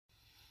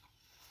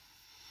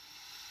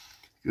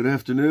Good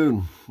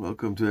afternoon.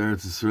 Welcome to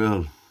Eretz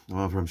Israel.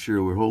 I'm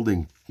sure we're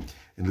holding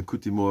in the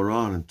Kuti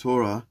Moran and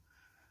Torah,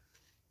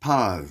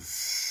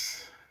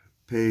 Paz,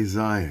 Pei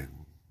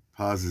Zion.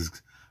 Paz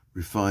is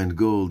refined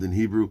gold in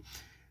Hebrew,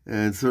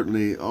 and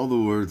certainly all the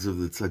words of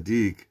the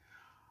tzaddik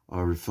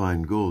are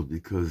refined gold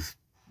because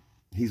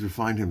he's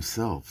refined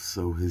himself,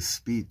 so his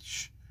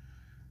speech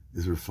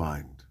is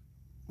refined.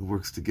 It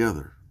works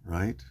together,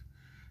 right?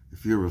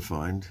 If you're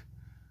refined,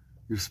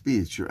 your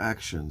speech, your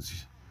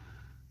actions,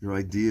 your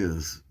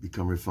ideas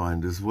become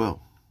refined as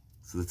well.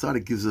 So the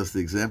tzaddik gives us the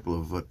example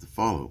of what to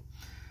follow.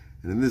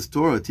 And in this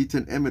Torah,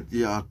 Titen Emet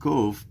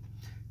Yaakov,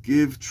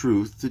 give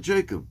truth to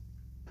Jacob.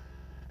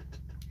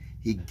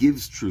 He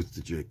gives truth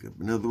to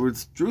Jacob. In other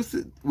words, truth,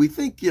 we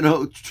think,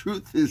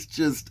 truth is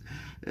just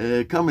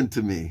coming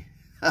to me.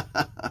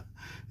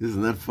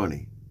 Isn't that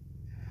funny?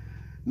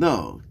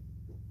 No,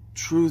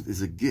 truth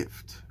is a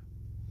gift.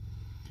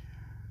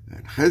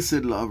 And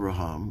Chesed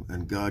LaAbraham,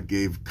 and God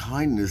gave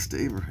kindness to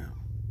Abraham.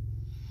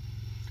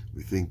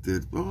 We think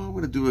that, I'm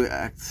going to do an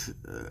act,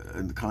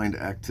 a kind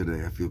act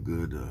today. I feel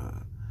good,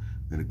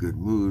 in a good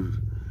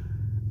mood.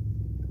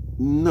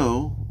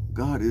 No,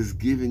 God is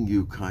giving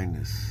you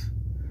kindness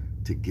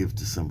to give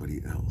to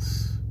somebody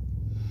else.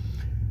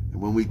 And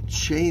when we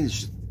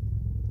change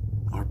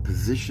our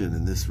position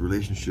in this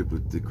relationship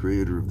with the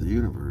creator of the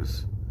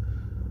universe,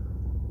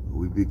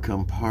 we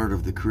become part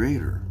of the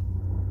creator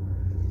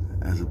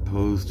as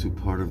opposed to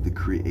part of the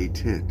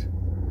created.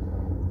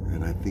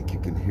 And I think you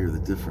can hear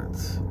the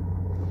difference.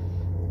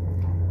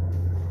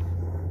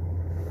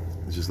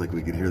 It's just like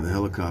we can hear the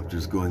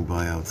helicopters going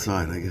by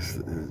outside. I guess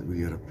we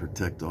got to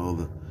protect all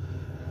the...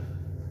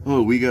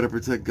 Oh, we got to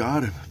protect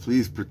God.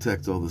 Please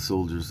protect all the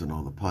soldiers and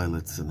all the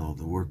pilots and all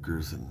the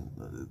workers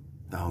and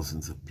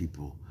thousands of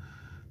people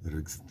that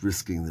are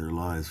risking their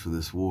lives for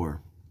this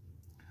war.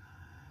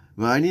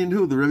 The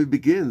Rebbe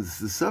begins.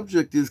 The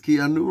subject is Ki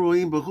anu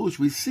roim b'chush.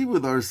 We see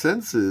with our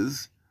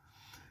senses.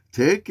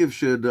 Tekev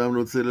she'adam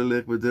rotzeh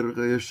lelech b'derech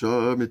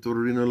hayashar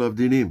mitorerin alav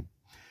dinim.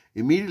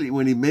 Immediately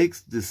when he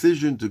makes the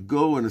decision to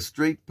go in a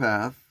straight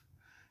path,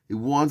 he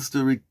wants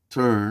to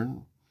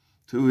return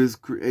to his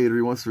creator.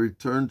 He wants to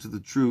return to the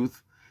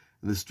truth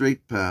and the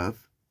straight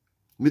path.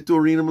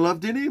 Mitorinam lav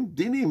dinim.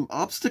 Dinim,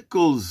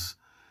 obstacles,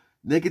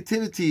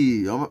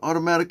 negativity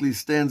automatically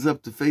stands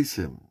up to face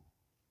him.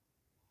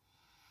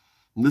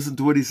 Listen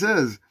to what he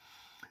says.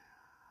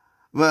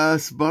 And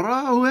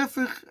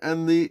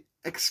the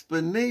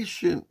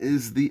explanation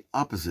is the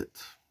opposite.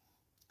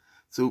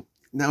 So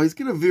now he's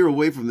going to veer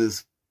away from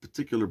this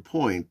particular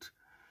point,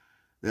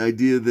 the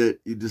idea that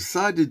you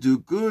decide to do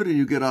good and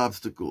you get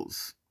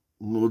obstacles.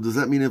 Well, does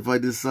that mean if I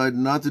decide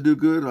not to do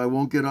good, I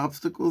won't get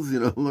obstacles?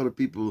 A lot of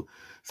people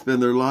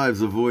spend their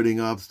lives avoiding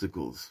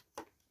obstacles.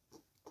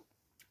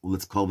 Well,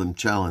 let's call them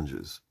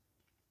challenges.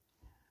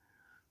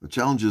 The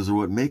challenges are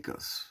what make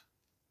us.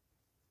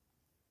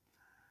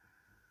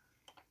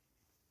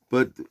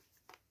 But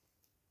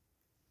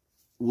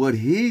what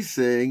he's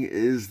saying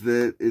is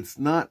that it's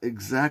not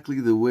exactly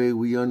the way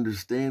we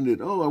understand it.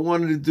 Oh, I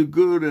wanted to do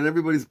good and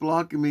everybody's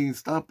blocking me and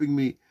stopping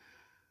me.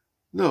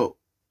 No,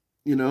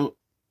 he's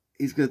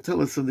going to tell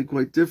us something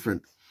quite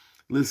different.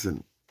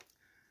 Listen.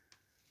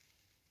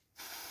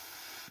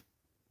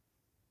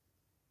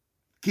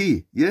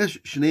 Ki, yesh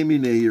shnei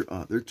minei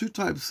yirah. There are two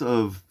types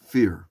of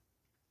fear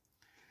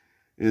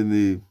in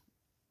the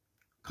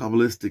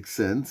Kabbalistic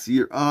sense.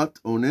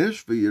 Yirat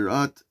onesh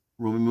v'yirat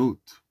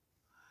romimut.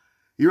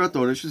 Yirat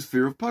onesh is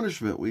fear of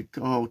punishment. We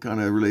all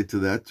kind of relate to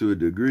that to a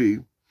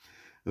degree.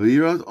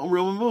 Yirat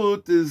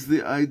romimut is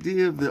the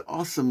idea of the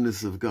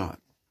awesomeness of God.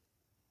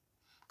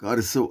 God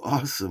is so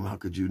awesome. How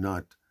could you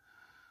not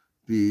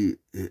be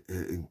a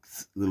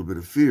little bit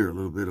of fear, a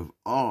little bit of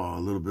awe, a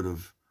little bit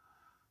of,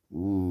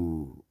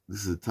 ooh,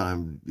 this is a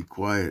time to be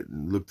quiet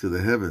and look to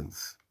the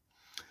heavens.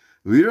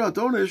 Yirat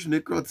onesh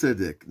nikra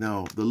tzedek.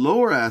 Now, the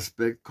lower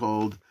aspect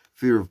called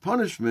fear of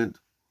punishment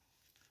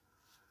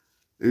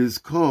is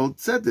called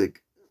tzedek.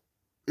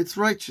 It's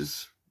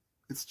righteous.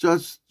 It's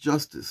just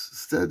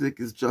justice. Tzedek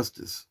is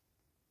justice.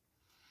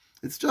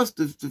 It's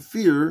justice to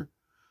fear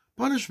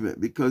punishment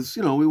because,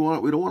 we don't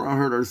want to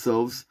hurt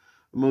ourselves.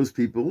 Most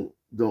people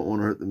don't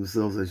want to hurt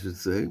themselves, I should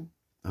say.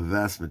 A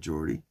vast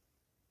majority.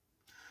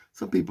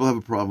 Some people have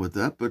a problem with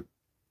that, but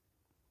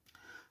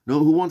no,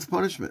 who wants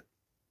punishment?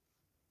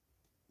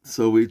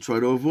 So we try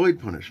to avoid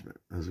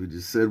punishment. As we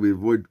just said, we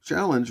avoid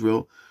challenge.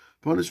 Well,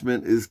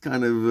 punishment is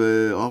kind of,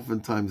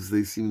 oftentimes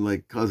they seem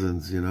like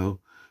cousins,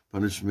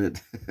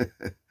 punishment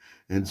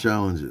and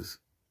challenges.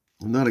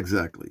 Not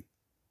exactly.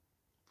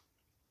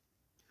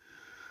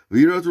 But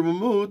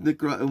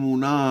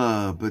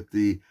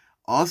the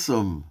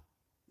awesome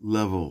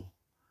level,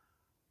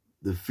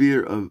 the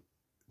fear of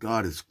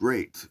God is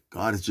great.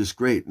 God is just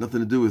great. Nothing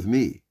to do with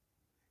me.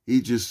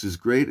 He just is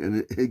great,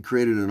 and he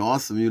created an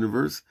awesome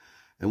universe,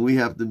 and we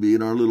have to be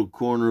in our little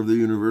corner of the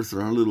universe,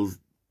 in our little,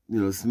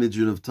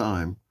 smidgen of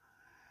time.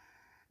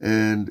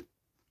 And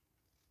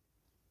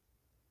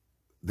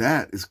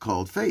that is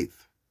called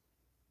faith.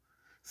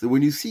 So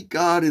when you see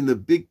God in the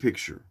big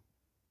picture,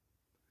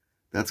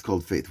 That's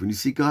called faith. When you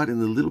see God in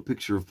the little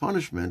picture of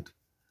punishment,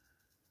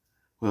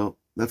 well,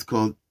 that's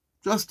called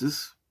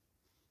justice.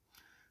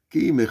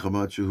 Because the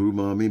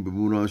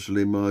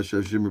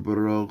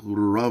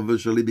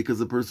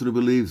person who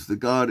believes that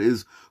God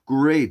is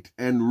great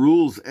and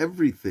rules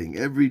everything,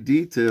 every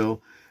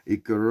detail, the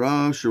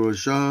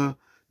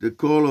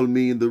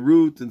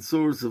root and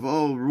source of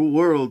all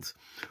worlds.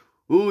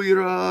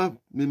 Your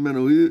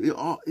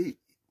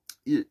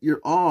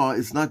awe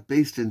is not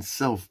based in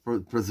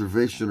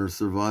self-preservation or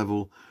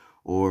survival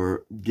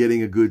or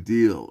getting a good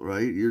deal,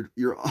 right?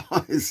 Your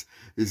awe is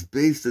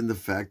based in the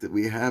fact that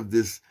we have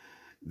this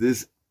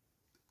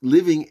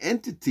living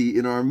entity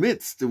in our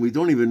midst, and we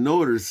don't even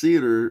know it or see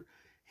it or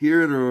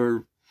hear it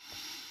or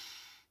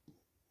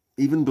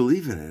even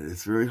believe in it.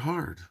 It's very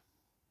hard.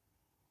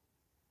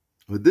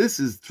 But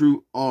this is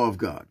true awe of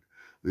God.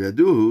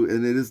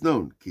 And it is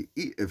known.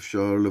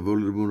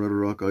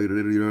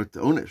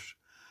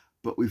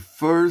 But we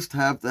first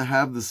have to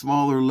have the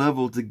smaller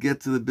level to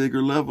get to the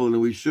bigger level, and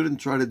we shouldn't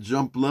try to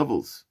jump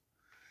levels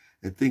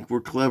and think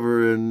we're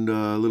clever and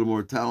a little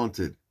more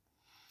talented.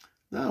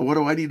 No, what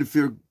do I need to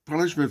fear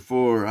punishment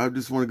for? I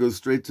just want to go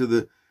straight to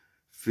the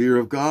fear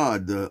of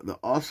God, the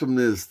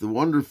awesomeness, the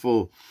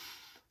wonderful,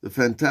 the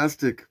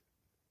fantastic.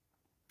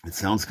 It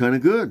sounds kind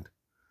of good.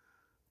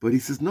 But he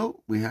says,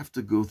 no, we have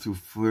to go through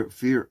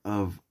fear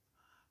of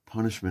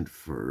punishment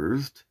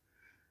first.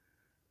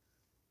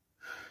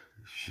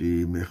 Because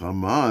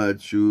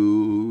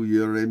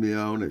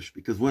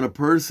when a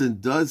person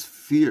does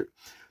fear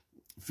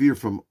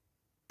from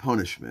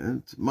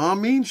punishment,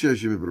 then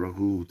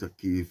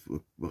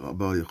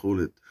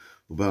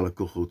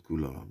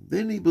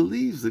he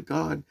believes that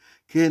God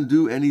can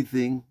do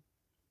anything,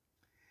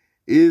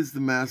 is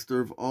the master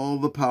of all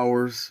the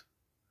powers,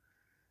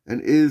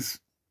 and is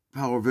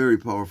very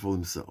powerful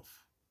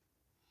himself.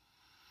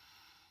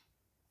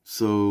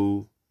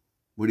 So,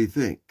 what do you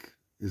think?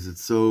 Is it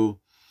so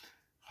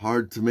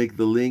hard to make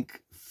the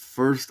link?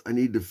 First, I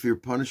need to fear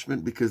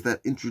punishment because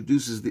that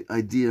introduces the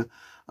idea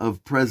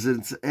of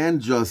presence and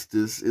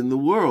justice in the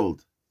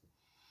world.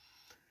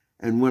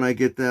 And when I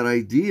get that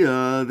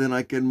idea, then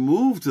I can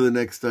move to the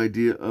next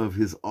idea of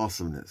his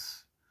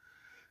awesomeness.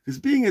 Because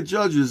being a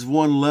judge is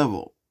one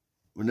level,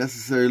 a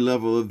necessary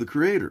level of the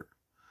Creator.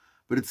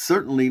 But it's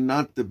certainly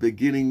not the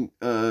beginning,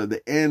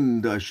 the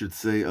end, I should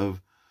say,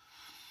 of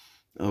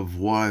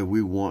why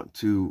we want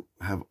to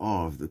have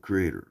awe of the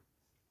Creator.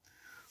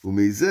 But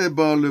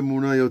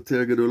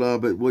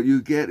what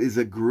you get is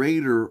a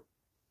greater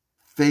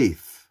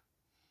faith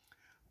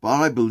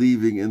by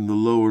believing in the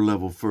lower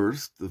level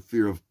first, the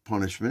fear of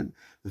punishment,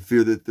 the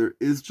fear that there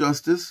is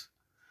justice,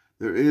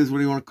 there is, what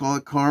do you want to call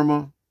it,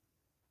 karma?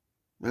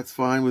 That's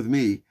fine with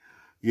me.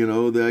 You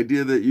know, the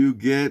idea that you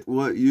get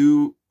what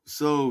you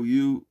sow,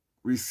 you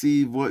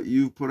receive what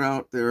you put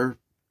out there,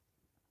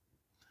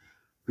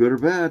 good or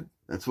bad,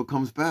 that's what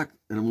comes back.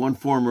 And in one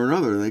form or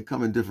another, they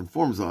come in different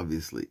forms,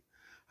 obviously.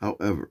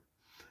 However,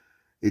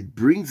 it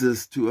brings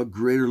us to a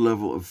greater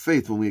level of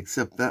faith when we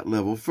accept that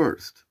level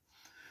first.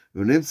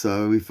 We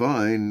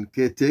find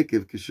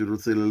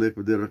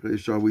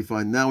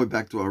now we're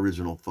back to our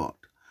original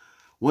thought.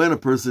 When a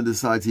person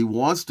decides he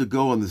wants to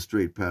go on the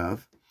straight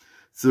path,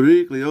 he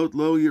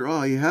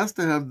has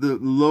to have the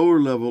lower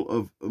level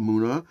of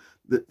emunah,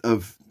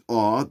 of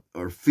awe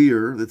or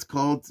fear, that's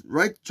called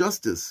right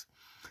justice.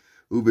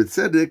 And this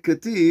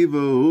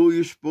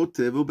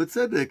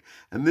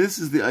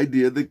is the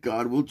idea that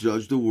God will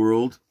judge the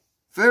world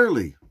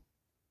fairly.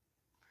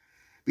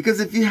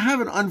 Because if you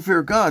have an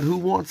unfair God, who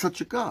wants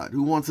such a God?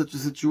 Who wants such a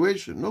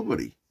situation?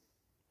 Nobody.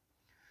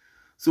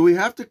 So we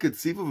have to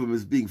conceive of him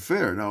as being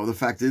fair. Now, the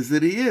fact is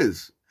that he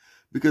is.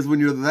 Because when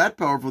you're that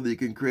powerful that you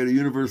can create a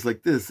universe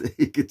like this,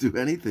 you can do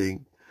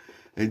anything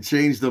and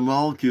change the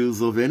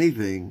molecules of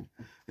anything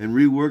and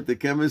rework the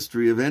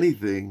chemistry of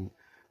anything,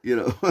 you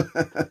know.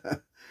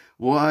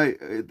 Why?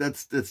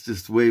 That's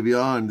just way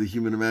beyond the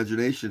human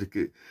imagination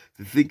to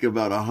think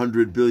about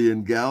 100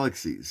 billion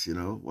galaxies, you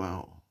know.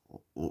 Wow.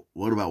 Well,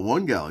 what about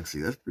one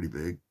galaxy? That's pretty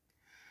big.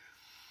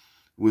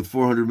 With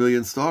 400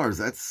 million stars,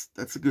 that's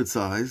a good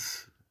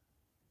size.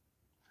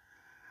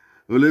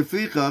 And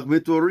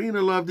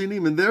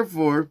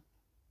therefore,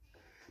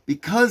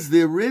 because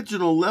the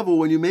original level,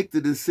 when you make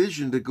the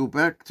decision to go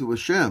back to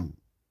Hashem,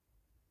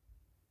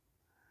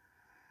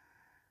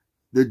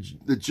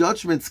 the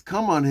judgments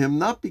come on him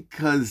not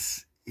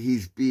because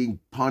he's being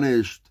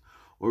punished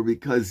or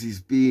because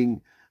he's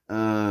being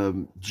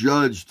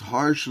judged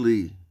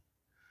harshly.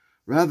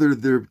 Rather,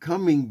 they're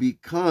coming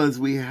because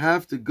we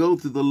have to go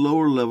to the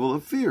lower level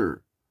of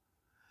fear,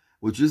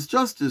 which is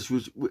justice,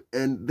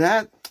 and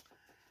that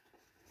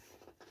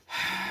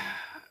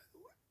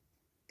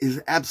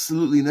is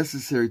absolutely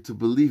necessary to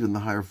believe in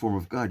the higher form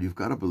of God. You've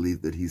got to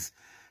believe that he's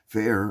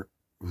fair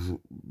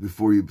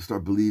before you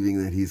start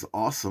believing that he's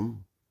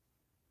awesome.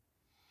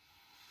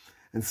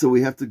 And so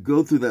we have to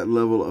go through that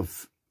level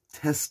of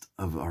test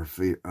of our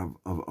faith,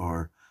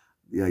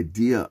 the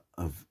idea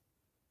of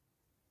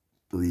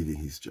believing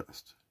he's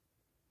just.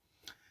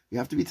 You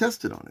have to be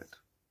tested on it.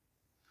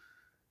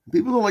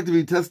 People don't like to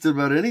be tested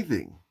about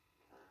anything.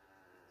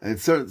 And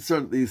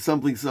certainly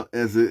something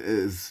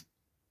as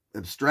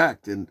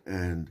abstract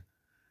and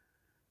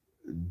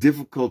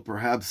difficult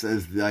perhaps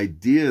as the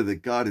idea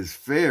that God is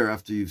fair.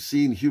 After you've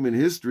seen human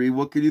history,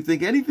 what can you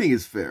think anything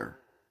is fair?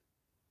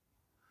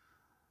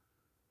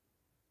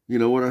 You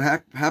know, what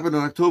happened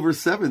on October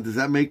 7th, does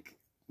that make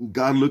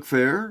God look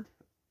fair?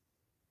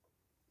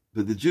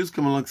 But the Jews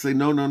come along and say,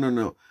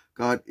 no.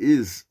 God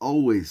is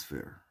always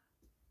fair.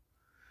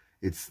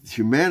 It's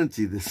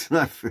humanity that's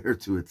not fair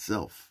to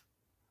itself.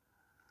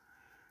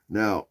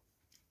 Now,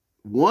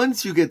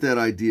 once you get that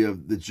idea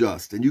of the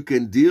just, and you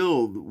can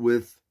deal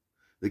with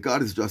that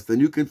God is just, then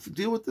you can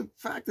deal with the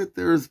fact that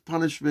there is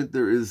punishment,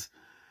 there is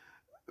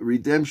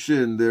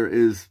redemption, there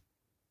is,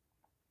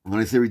 when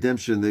I say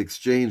redemption, the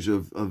exchange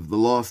of the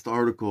lost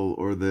article,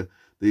 or the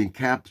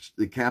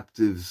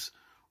captives,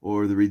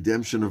 or the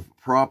redemption of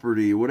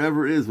property,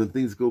 whatever it is, when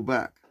things go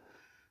back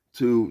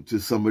to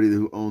somebody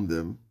who owned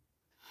them.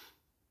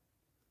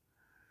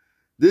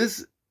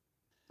 This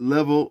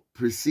level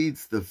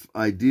precedes the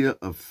idea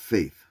of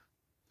faith,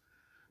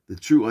 the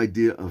true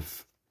idea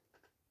of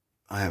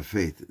I have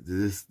faith.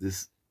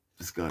 This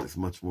God is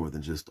much more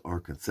than just our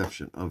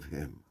conception of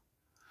him.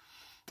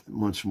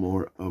 Much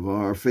more of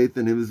our faith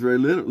in him is very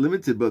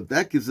limited, but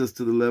that gives us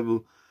to the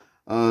level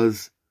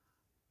as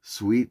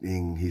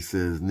sweetening, he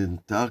says,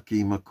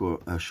 Nintaki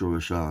makor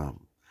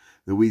ashorasham,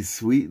 that we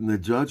sweeten the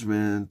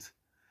judgment,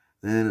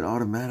 then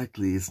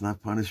automatically it's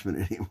not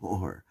punishment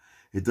anymore.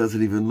 It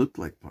doesn't even look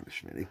like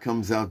punishment. It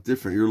comes out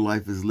different. Your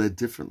life is led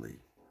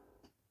differently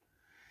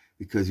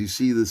because you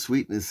see the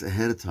sweetness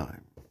ahead of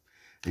time.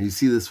 And you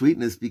see the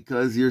sweetness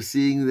because you're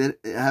seeing that,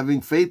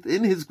 having faith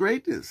in his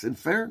greatness and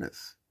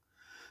fairness.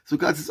 So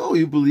God says, oh,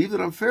 you believe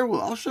that I'm fair? Well,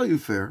 I'll show you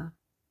fair.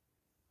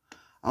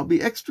 I'll be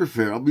extra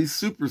fair. I'll be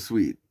super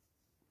sweet.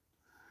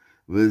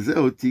 And this is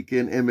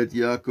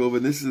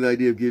the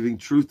idea of giving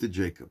truth to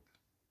Jacob.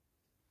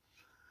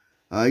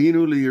 And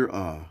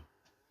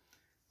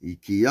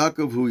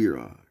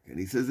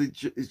he says that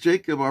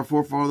Jacob, our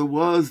forefather,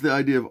 was the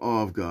idea of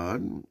awe of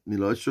God.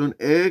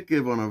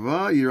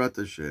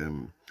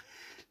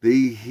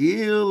 The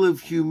heel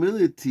of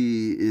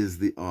humility is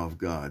the awe of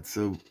God.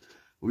 So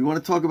we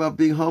want to talk about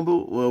being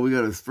humble. Well, we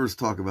got to first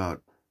talk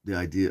about the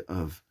idea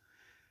of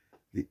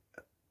the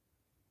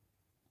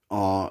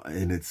awe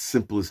in its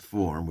simplest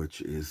form,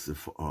 which is the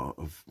awe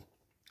of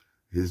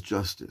his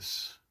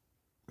justice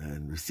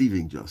and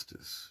receiving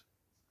justice.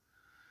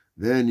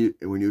 Then,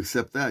 when you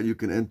accept that, you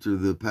can enter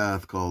the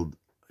path called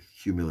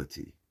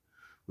humility,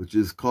 which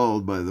is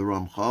called by the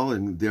Ramchal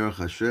and Derech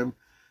Hashem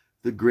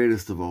the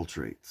greatest of all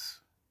traits.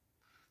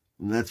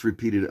 And that's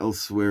repeated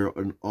elsewhere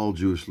in all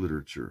Jewish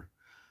literature.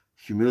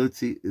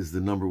 Humility is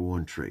the number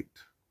one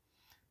trait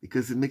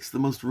because it makes the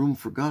most room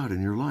for God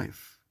in your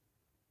life.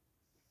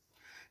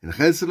 And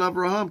Chesed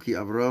Avraham, ki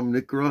Avraham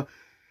nikra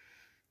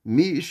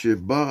mi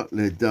sheba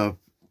ledap.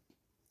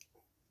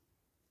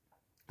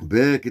 And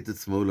the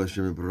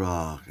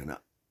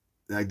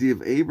idea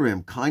of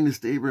Abraham, kindness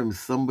to Abraham, is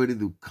somebody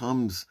who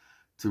comes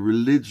to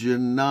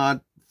religion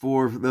not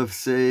for the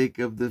sake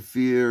of the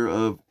fear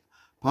of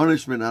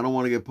punishment. I don't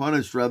want to get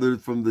punished, rather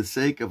from the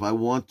sake of I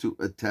want to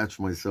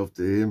attach myself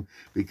to him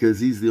because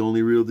he's the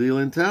only real deal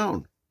in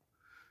town.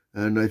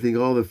 And I think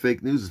all the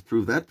fake news has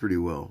proved that pretty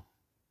well.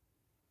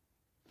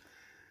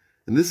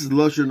 And this is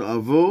Lashon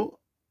Avo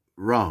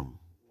Ram.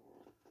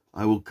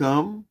 I will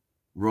come,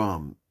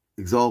 Ram,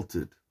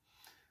 exalted.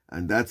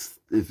 And that's,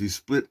 if you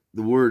split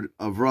the word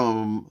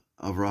Avraham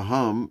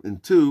in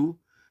two,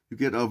 you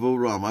get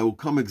Avoram. I will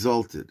come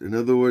exalted. In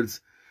other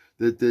words,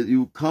 that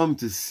you come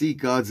to see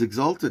God's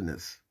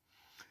exaltedness.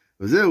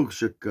 And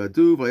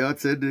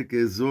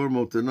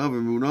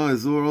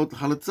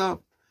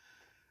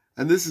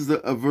this is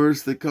a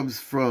verse that comes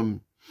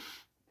from,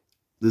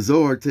 the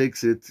Zohar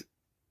takes it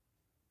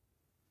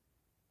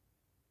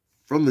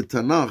from the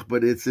Tanakh,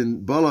 but it's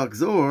in Balak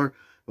Zohar,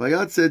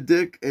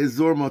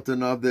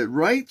 that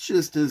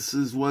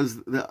righteousness was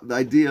the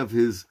idea of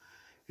his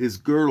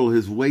girdle,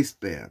 his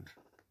waistband.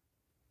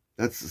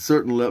 That's a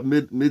certain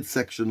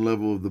midsection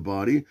level of the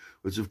body,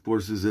 which of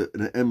course is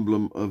an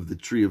emblem of the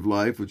tree of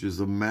life, which is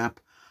a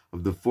map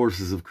of the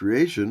forces of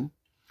creation.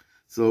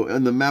 So,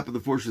 and the map of the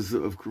forces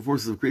of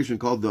creation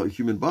called the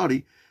human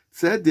body,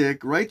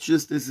 tzedek,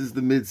 righteousness, is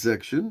the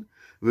midsection.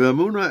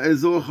 Ve'amuna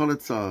ezor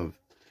chalatzav,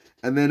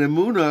 and then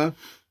emuna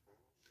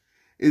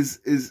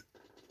is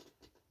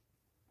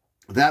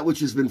that which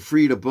has been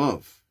freed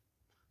above,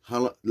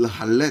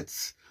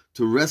 lahaletz,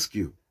 to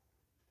rescue,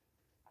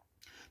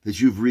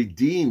 that you've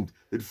redeemed,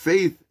 that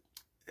faith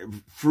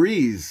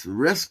frees,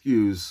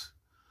 rescues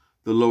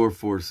the lower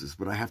forces.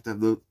 But I have to have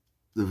the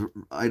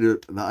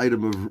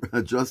item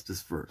of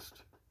justice first.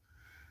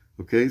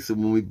 Okay, so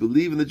when we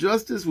believe in the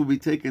justice, we'll be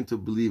taken to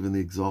believe in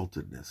the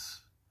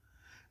exaltedness.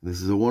 And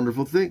this is a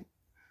wonderful thing,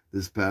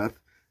 this path.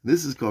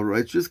 This is called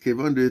righteous.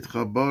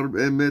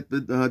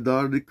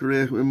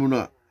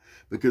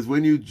 Because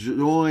when you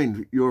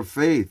join your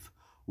faith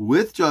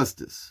with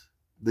justice,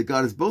 that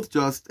God is both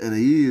just and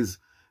he is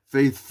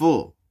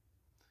faithful,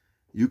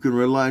 You can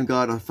rely on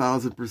God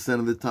 1,000%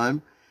 of the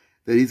time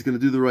that He's going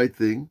to do the right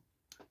thing.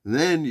 And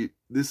then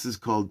this is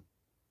called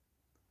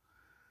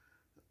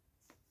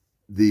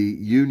the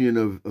union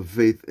of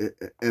faith.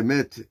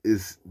 Emet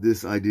is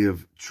this idea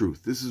of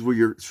truth. This is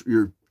where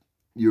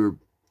your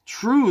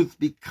truth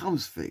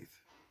becomes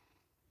faith.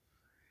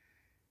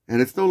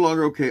 And it's no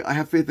longer, okay, I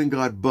have faith in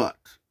God, but.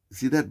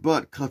 See, that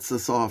but cuts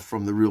us off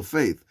from the real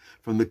faith,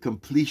 from the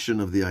completion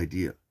of the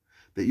idea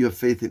that you have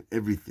faith in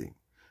everything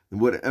and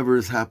whatever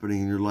is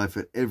happening in your life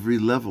at every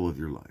level of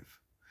your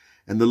life.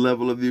 And the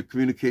level of your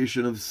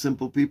communication of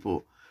simple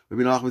people.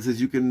 Rabbi Nachman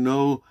says you can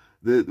know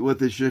what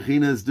the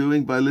Shekhinah is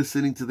doing by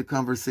listening to the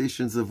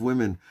conversations of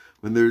women.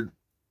 When they're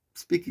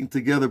speaking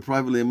together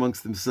privately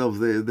amongst themselves,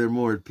 they're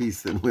more at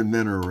peace than when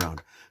men are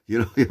around.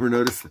 You ever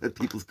notice that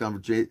people's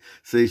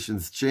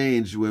conversations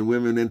change when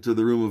women enter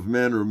the room of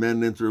men or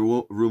men enter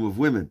a room of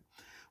women?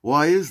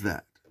 Why is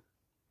that?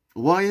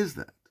 Why is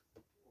that?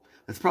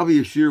 That's probably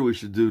a shir we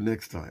should do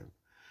next time.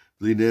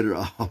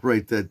 I'll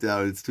write that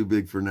down. It's too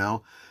big for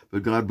now.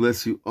 But God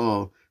bless you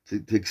all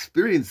to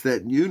experience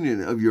that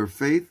union of your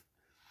faith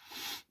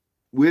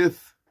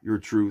with your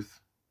truth.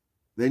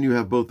 Then you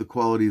have both the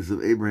qualities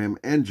of Abraham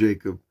and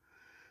Jacob.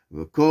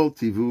 Kol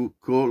tivu,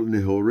 kol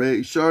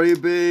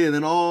nehore, and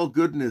then all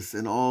goodness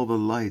and all the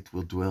light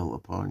will dwell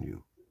upon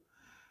you.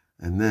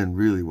 And then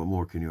really, what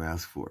more can you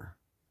ask for?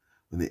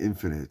 When the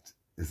infinite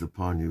is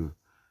upon you,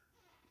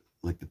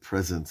 like the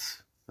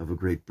presence of a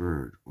great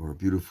bird or a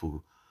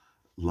beautiful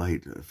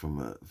light from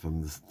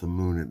the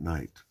moon at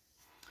night.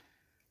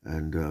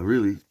 And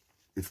really,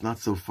 it's not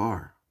so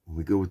far when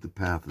we go with the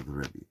path of the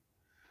Rebbe.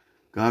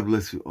 God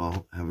bless you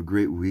all. Have a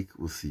great week.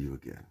 We'll see you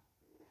again.